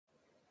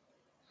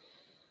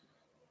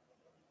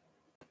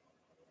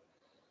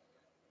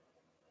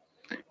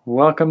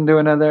Welcome to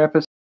another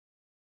episode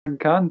of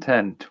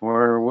Content,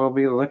 where we'll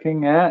be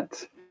looking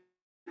at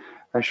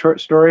a short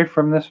story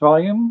from this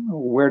volume,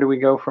 Where Do We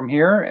Go From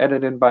Here?,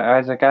 edited by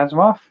Isaac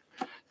Asimov.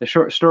 The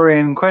short story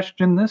in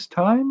question this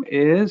time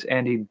is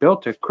And He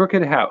Built a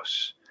Crooked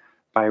House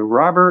by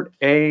Robert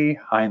A.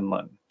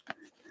 Heinlein.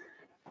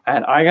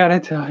 And I gotta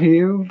tell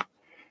you,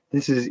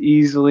 this is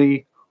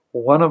easily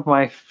one of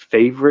my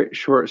favorite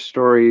short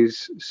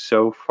stories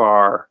so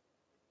far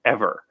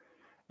ever.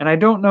 And I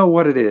don't know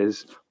what it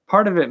is.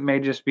 Part of it may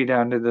just be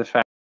down to the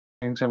fact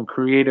that I'm doing some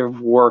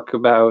creative work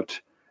about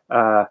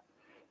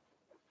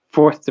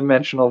fourth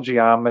dimensional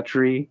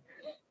geometry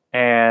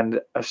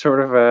and a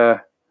sort of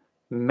a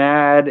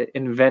mad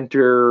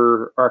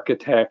inventor,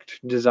 architect,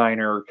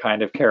 designer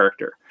kind of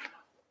character.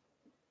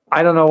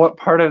 I don't know what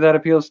part of that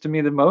appeals to me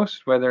the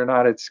most, whether or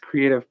not it's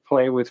creative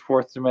play with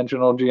fourth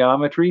dimensional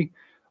geometry,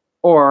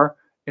 or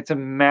it's a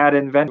mad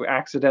inventor who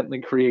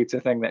accidentally creates a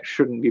thing that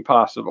shouldn't be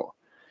possible.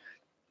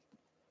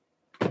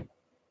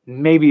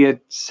 Maybe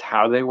it's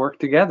how they work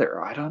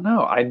together. I don't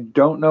know. I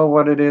don't know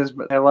what it is,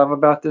 but I love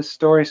about this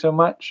story so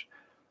much,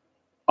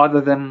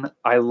 other than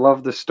I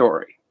love the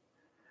story.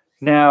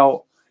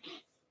 Now,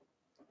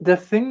 the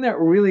thing that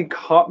really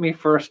caught me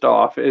first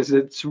off is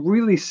it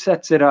really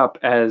sets it up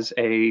as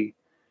a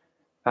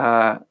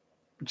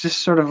just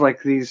sort of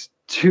like these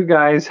two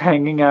guys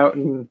hanging out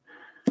in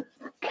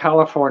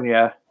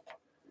California,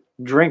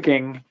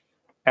 drinking,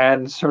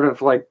 and sort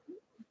of like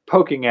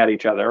poking at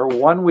each other,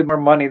 one with more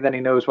money than he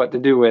knows what to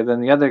do with,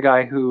 and the other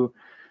guy who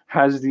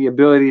has the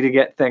ability to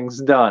get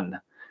things done.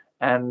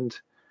 And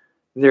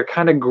they're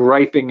kind of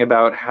griping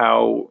about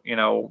how,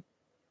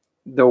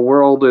 the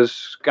world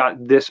has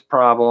got this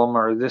problem,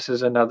 or this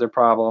is another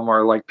problem,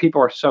 or like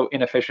people are so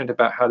inefficient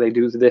about how they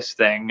do this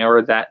thing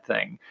or that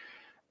thing.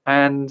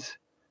 And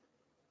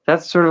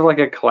that's sort of like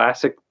a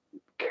classic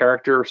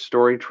character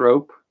story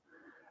trope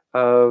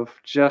of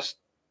just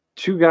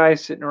two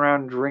guys sitting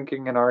around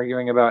drinking and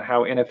arguing about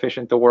how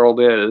inefficient the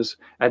world is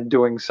at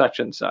doing such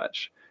and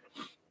such.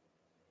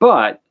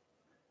 But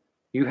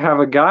you have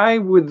a guy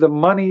with the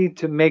money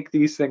to make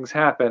these things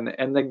happen,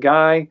 and the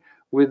guy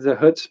with the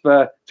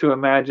chutzpah to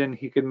imagine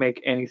he could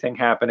make anything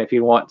happen if he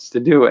wants to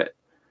do it.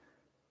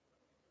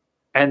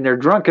 And they're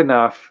drunk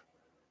enough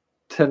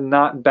to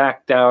not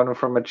back down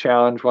from a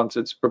challenge once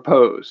it's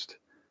proposed.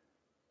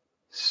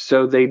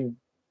 So they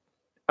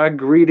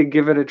agree to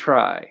give it a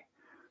try.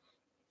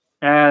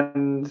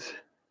 And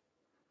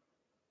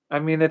I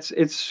mean,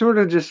 it's sort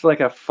of just like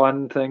a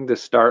fun thing to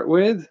start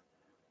with,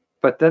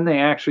 but then they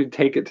actually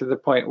take it to the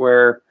point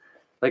where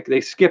like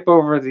they skip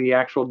over the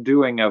actual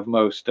doing of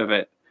most of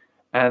it.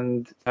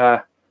 And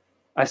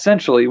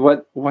essentially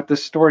what the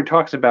story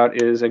talks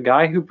about is a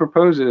guy who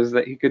proposes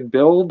that he could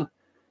build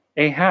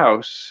a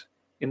house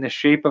in the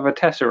shape of a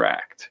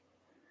tesseract.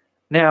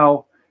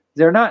 Now,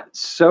 they're not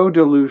so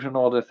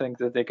delusional to think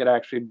that they could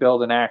actually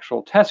build an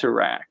actual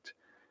tesseract.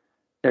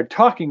 They're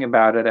talking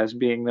about it as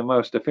being the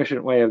most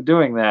efficient way of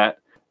doing that.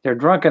 They're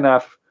drunk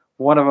enough.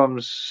 One of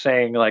them's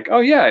saying like,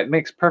 oh yeah, it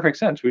makes perfect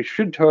sense. We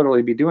should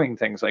totally be doing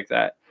things like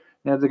that.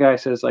 And the other guy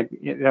says like,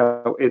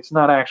 it's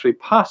not actually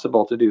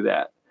possible to do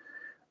that.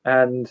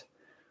 And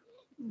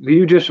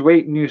you just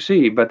wait and you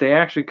see. But they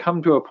actually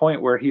come to a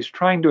point where he's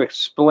trying to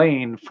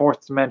explain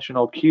fourth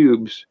dimensional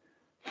cubes,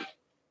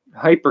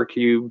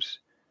 hypercubes,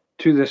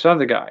 to this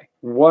other guy.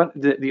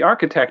 The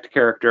architect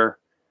character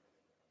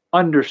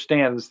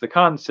understands the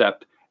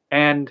concept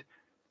and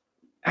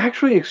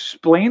actually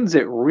explains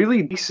it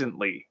really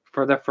decently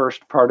for the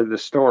first part of the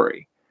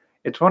story.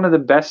 It's one of the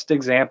best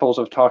examples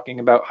of talking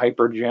about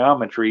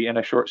hypergeometry in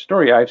a short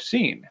story I've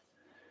seen.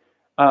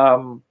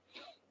 But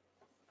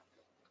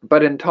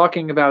in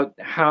talking about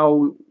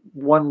how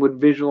one would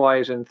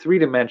visualize in 3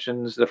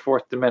 dimensions the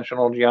fourth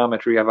dimensional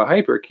geometry of a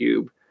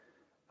hypercube,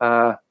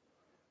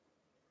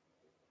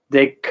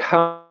 they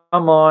come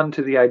on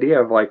to the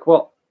idea of like,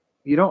 well,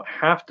 you don't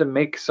have to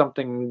make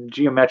something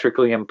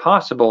geometrically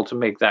impossible to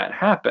make that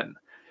happen.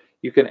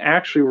 You can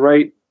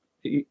actually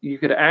you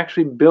could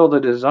actually build a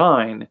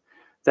design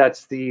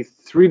that's the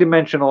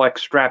 3-dimensional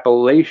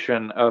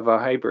extrapolation of a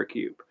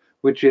hypercube,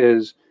 which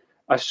is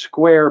a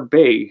square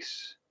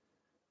base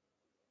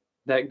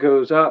that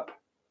goes up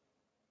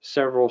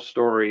several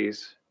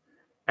stories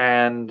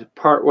and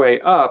partway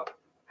up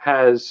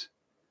has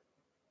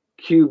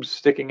cubes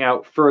sticking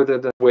out further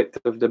than the width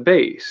of the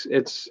base.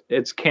 It's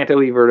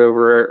cantilevered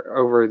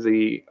over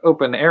the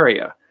open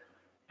area,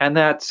 and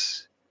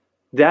that's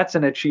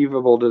an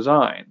achievable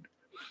design.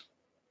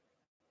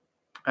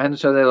 And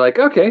so they're like,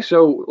 okay,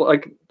 so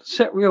like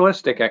set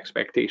realistic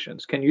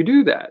expectations. Can you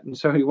do that? And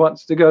so he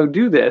wants to go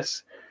do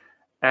this,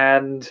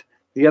 and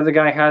the other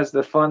guy has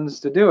the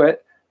funds to do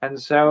it,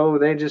 and so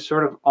they just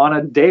sort of on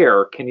a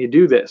dare, can you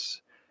do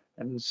this?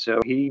 And so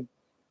he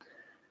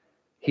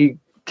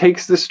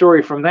takes the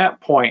story from that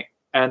point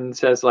and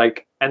says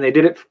like, and they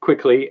did it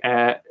quickly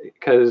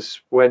because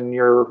when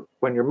you're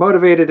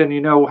motivated and you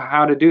know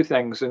how to do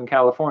things in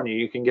California,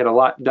 you can get a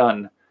lot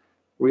done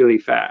really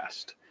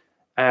fast.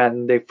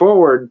 And they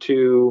forward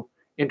to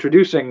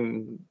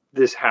introducing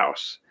this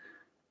house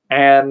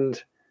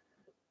And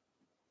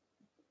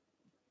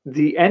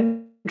the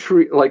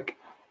entry, like,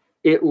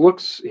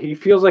 he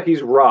feels like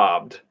he's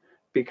robbed,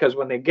 because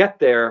when they get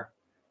there,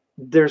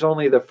 there's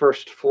only the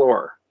first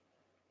floor.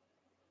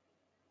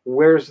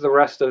 Where's the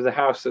rest of the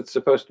house that's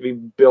supposed to be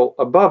built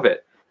above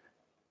it?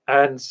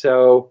 And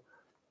so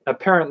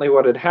apparently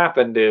what had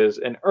happened is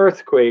an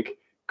earthquake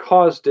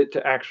caused it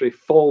to actually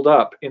fold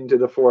up into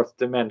the fourth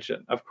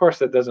dimension. Of course,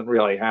 that doesn't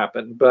really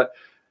happen, but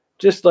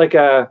just like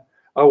a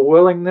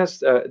willingness,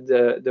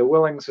 the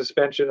willing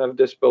suspension of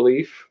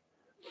disbelief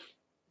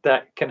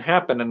that can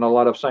happen in a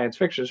lot of science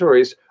fiction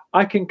stories,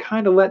 I can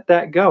kind of let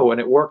that go, and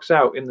it works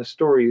out in the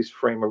story's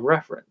frame of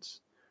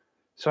reference.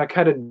 So I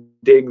kind of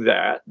dig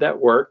that. That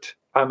worked.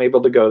 I'm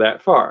able to go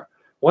that far.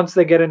 Once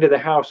they get into the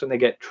house and they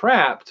get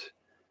trapped,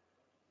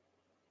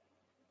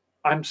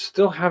 I'm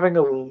still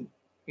having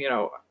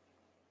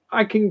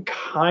I can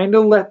kind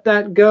of let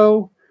that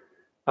go.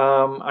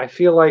 I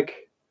feel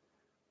like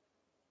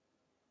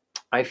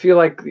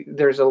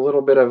there's a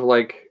little bit of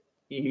like,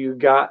 you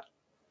got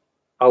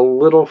a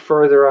little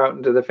further out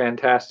into the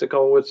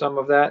fantastical with some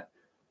of that.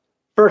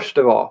 First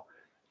of all,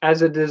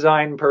 as a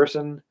design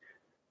person,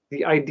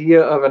 the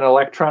idea of an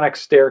electronic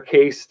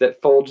staircase that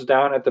folds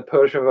down at the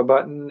push of a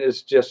button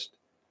is just,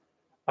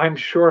 I'm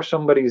sure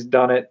somebody's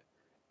done it.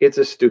 It's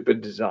a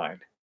stupid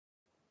design.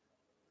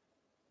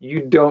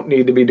 You don't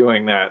need to be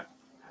doing that.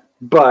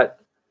 But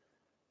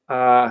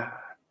I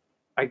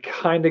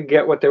kind of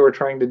get what they were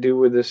trying to do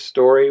with this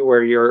story,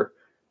 where you're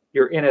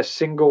in a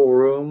single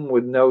room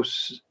with no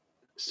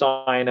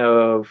sign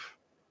of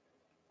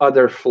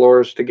other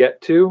floors to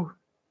get to,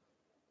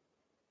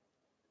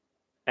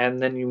 and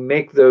then you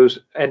make those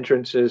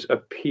entrances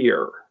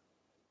appear.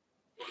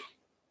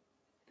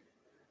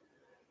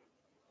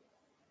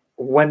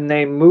 When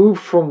they move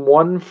from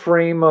one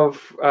frame of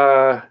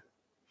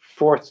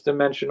fourth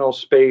dimensional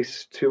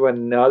space to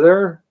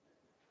another,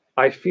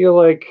 I feel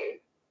like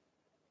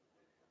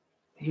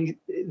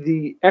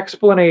the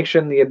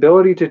explanation, the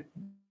ability to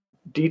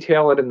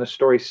detail it in the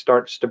story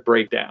starts to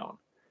break down.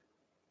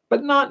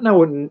 But not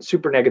in a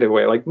super negative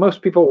way. Like,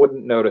 most people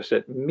wouldn't notice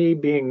it. Me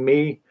being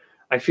me,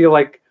 I feel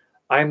like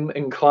I'm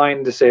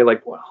inclined to say,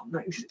 like, well,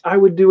 I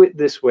would do it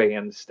this way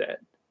instead.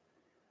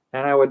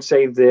 And I would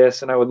say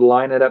this, and I would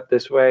line it up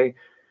this way.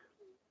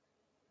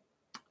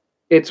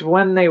 It's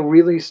when they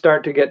really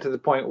start to get to the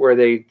point where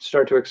they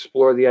start to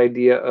explore the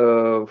idea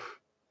of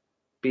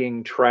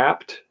being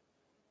trapped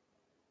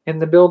in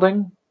the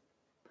building,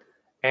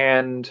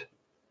 and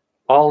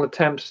all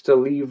attempts to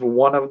leave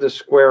one of the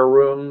square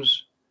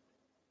rooms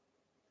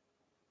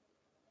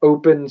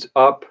opens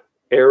up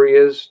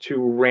areas to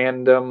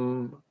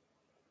random,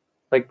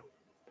 like,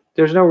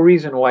 there's no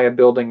reason why a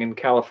building in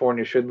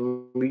California should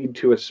lead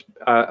to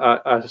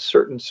a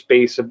certain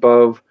space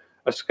above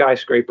a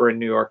skyscraper in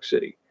New York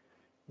City.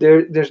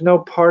 There's no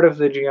part of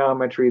the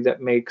geometry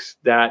that makes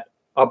that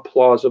a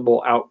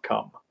plausible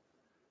outcome.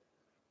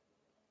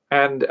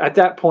 And at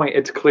that point,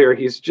 it's clear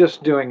he's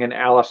just doing an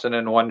Alice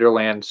in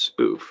Wonderland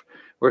spoof,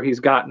 where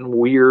he's gotten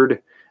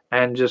weird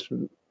and just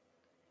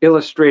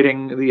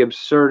illustrating the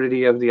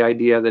absurdity of the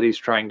idea that he's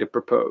trying to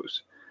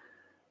propose.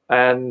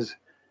 And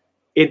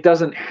it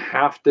doesn't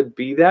have to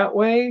be that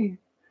way.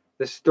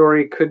 The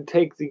story could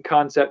take the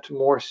concept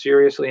more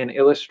seriously and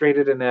illustrate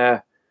it in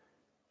a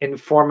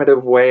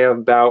informative way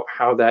about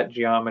how that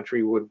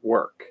geometry would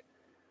work.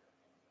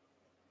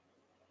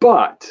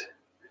 But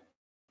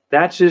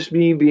that's just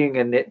me being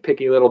a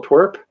nitpicky little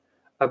twerp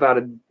about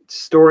a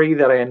story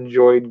that I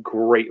enjoyed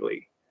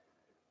greatly.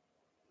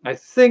 I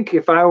think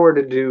if I were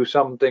to do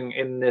something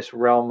in this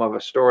realm of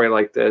a story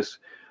like this,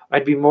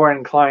 I'd be more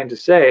inclined to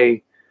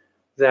say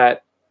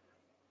that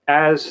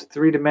as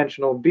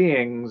three-dimensional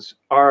beings,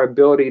 our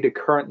ability to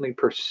currently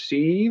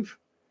perceive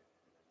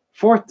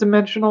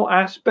fourth-dimensional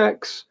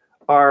aspects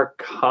are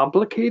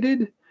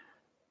complicated,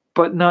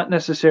 but not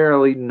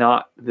necessarily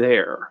not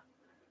there.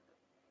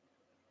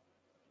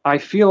 I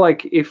feel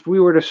like if we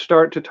were to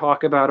start to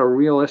talk about a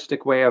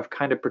realistic way of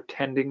kind of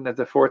pretending that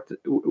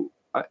the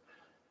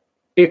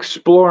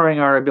exploring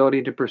our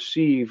ability to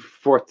perceive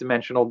fourth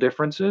dimensional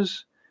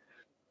differences,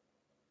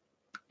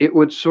 it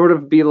would sort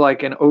of be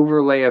like an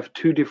overlay of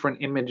two different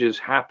images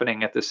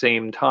happening at the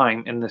same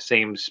time in the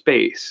same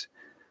space.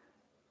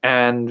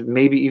 And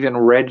maybe even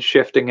red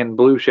shifting and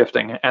blue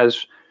shifting,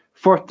 as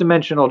fourth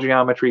dimensional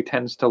geometry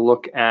tends to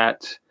look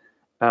at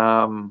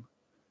the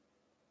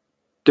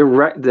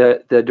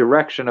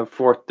direction of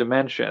fourth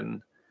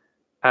dimension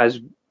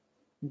as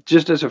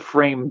just as a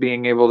frame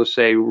being able to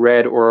say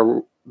red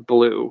or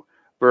blue,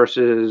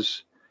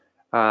 versus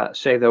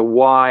say the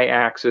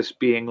y-axis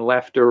being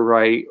left or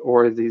right,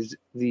 or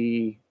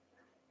the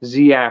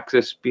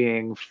z-axis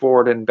being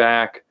forward and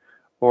back,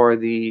 or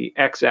the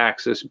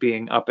x-axis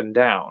being up and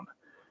down.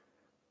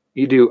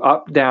 You do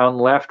up, down,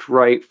 left,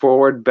 right,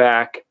 forward,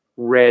 back,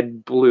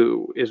 red,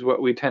 blue is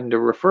what we tend to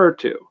refer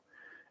to.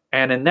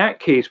 And in that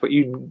case, what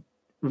you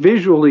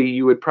visually,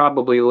 you would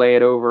probably lay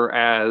it over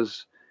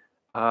as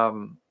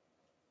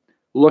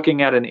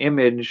looking at an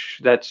image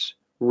that's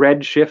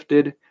red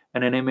shifted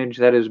and an image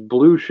that is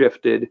blue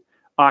shifted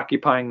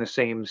occupying the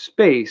same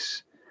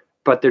space,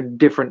 but they're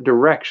different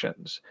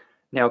directions.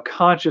 Now,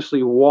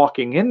 consciously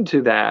walking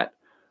into that,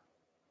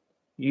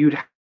 you'd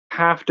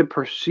have to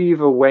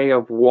perceive a way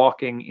of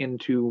walking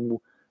into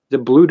the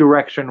blue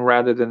direction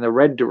rather than the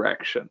red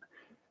direction.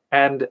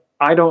 And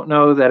I don't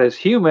know that as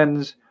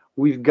humans,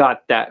 we've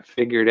got that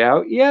figured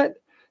out yet.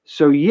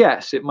 So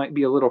yes, it might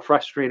be a little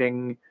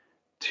frustrating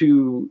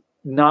to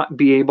not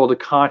be able to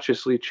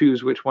consciously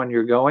choose which one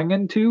you're going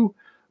into,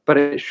 but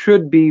it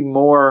should be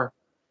more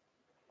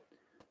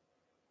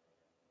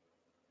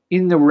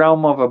in the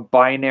realm of a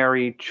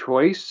binary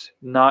choice,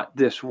 not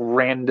this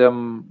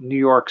random New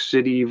York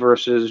City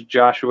versus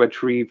Joshua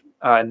Tree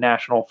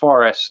National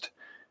Forest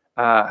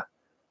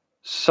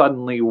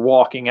suddenly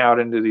walking out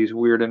into these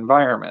weird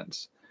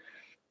environments.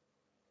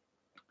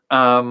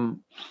 So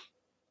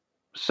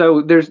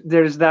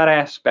there's that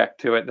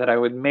aspect to it that I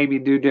would maybe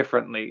do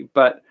differently,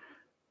 but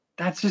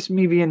that's just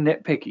me being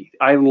nitpicky.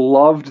 I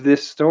loved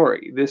this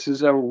story. This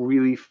is a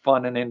really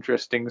fun and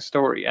interesting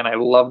story, and I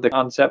love the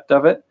concept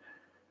of it.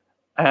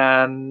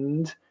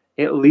 And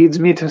it leads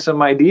me to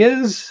some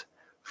ideas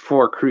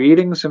for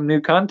creating some new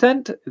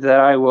content that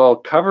I will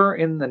cover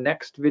in the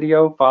next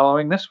video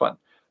following this one.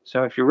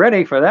 So if you're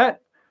ready for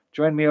that,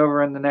 join me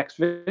over in the next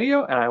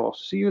video, and I will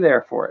see you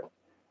there for it.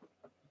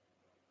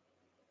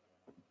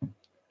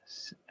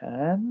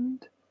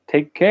 And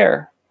take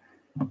care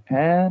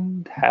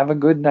and have a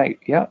good night.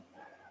 Yeah.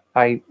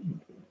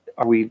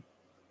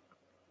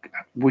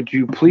 Would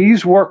you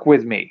please work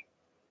with me?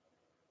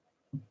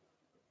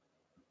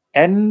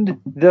 End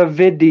the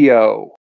video.